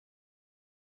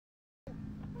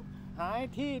หาย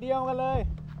ที่เดียวกันเลย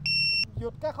หยุ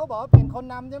ดก็เขาบอกว่าเปลี่ยนคน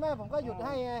นำใช่ไหมผมก็หยุดใ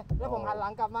ห้ไงแล้วผมหันหลั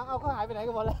งกลับมาเอาเขาหายไปไหน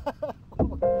กันหมดแล้ว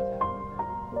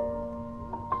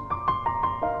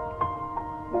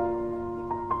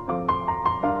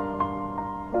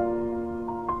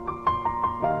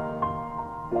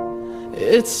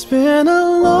It's been a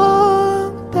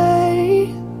long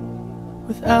day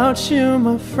without you,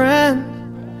 my friend,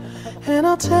 and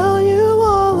I'll tell you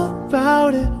all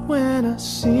about it when I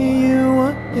see you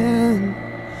again.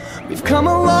 We've come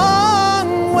a long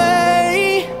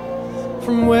way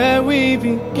from where we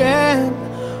began.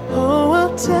 Oh,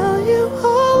 I'll tell you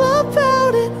all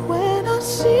about it when I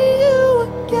see you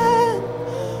again.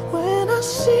 When I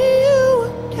see you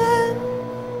again.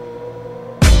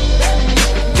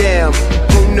 Damn,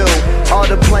 who knew? All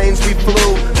the planes we flew,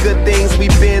 good things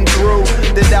we've been through.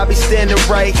 That I'll be standing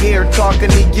right here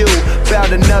talking to you about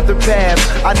another path.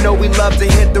 I know we love to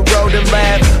hit the road and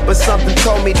laugh, but something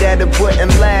told me that it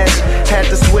wouldn't last. Had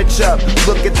to switch up,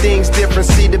 look at things different,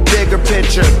 see the bigger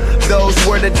picture. Those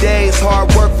were the days, hard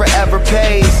work forever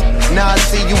pays. Now I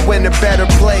see you in a better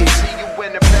place.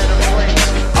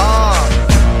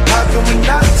 How can we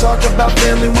not talk about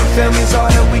family when family's all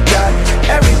that we got?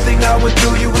 Everything I went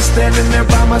through, you were standing there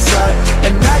by my side,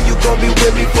 and now you gon' be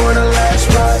with me for the last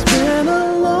ride. It's been a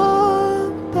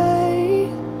long day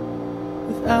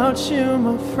without you,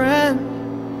 my friend,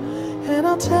 and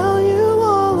I'll tell you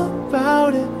all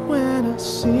about it when I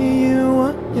see you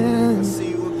again.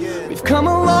 We've come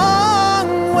a long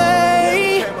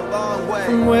way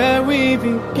from where we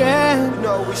began.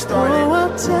 Oh,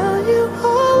 I'll tell you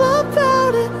all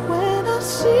about it when I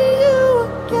see you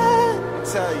again.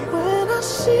 When I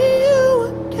see you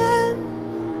again.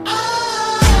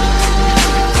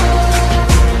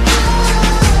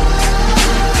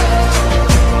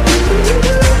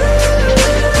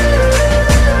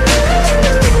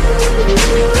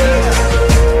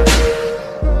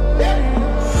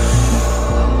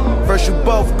 First you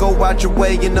both go out your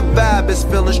way and the vibe is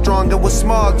feeling strong. And what's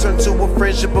small turn to a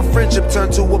friendship turn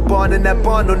to a bond, and that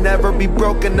bond will never be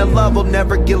broken. The love will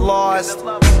never get lost.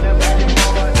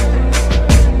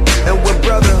 And when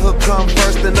brotherhood come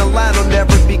first, then the line will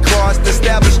never be crossed.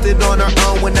 Established it on our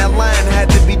own when that line had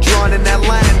to be drawn, and that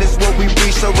line is what we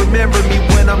reach. So remember me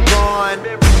when I'm gone.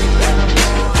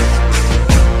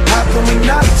 How can we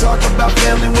not talk about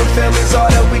family when family's all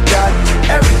that we got?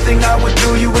 Everything I went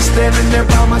through, you were standing there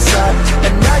by my side,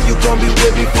 and now you gon' be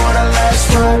with me for the last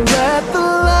ride. Let the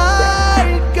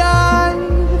light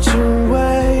guide your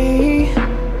way.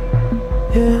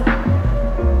 Yeah.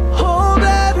 Hold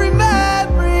every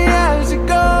memory as you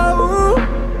go,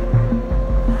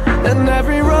 and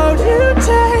every road you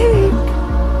take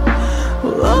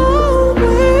will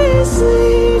always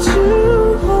lead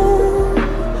you home.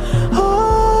 Oh,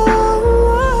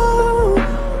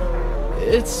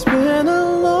 it's been a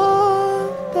long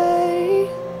day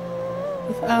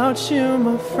without you,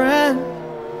 my friend,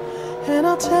 and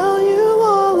I'll tell you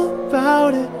all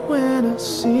about it when I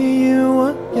see you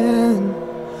again.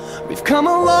 We've come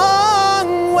a long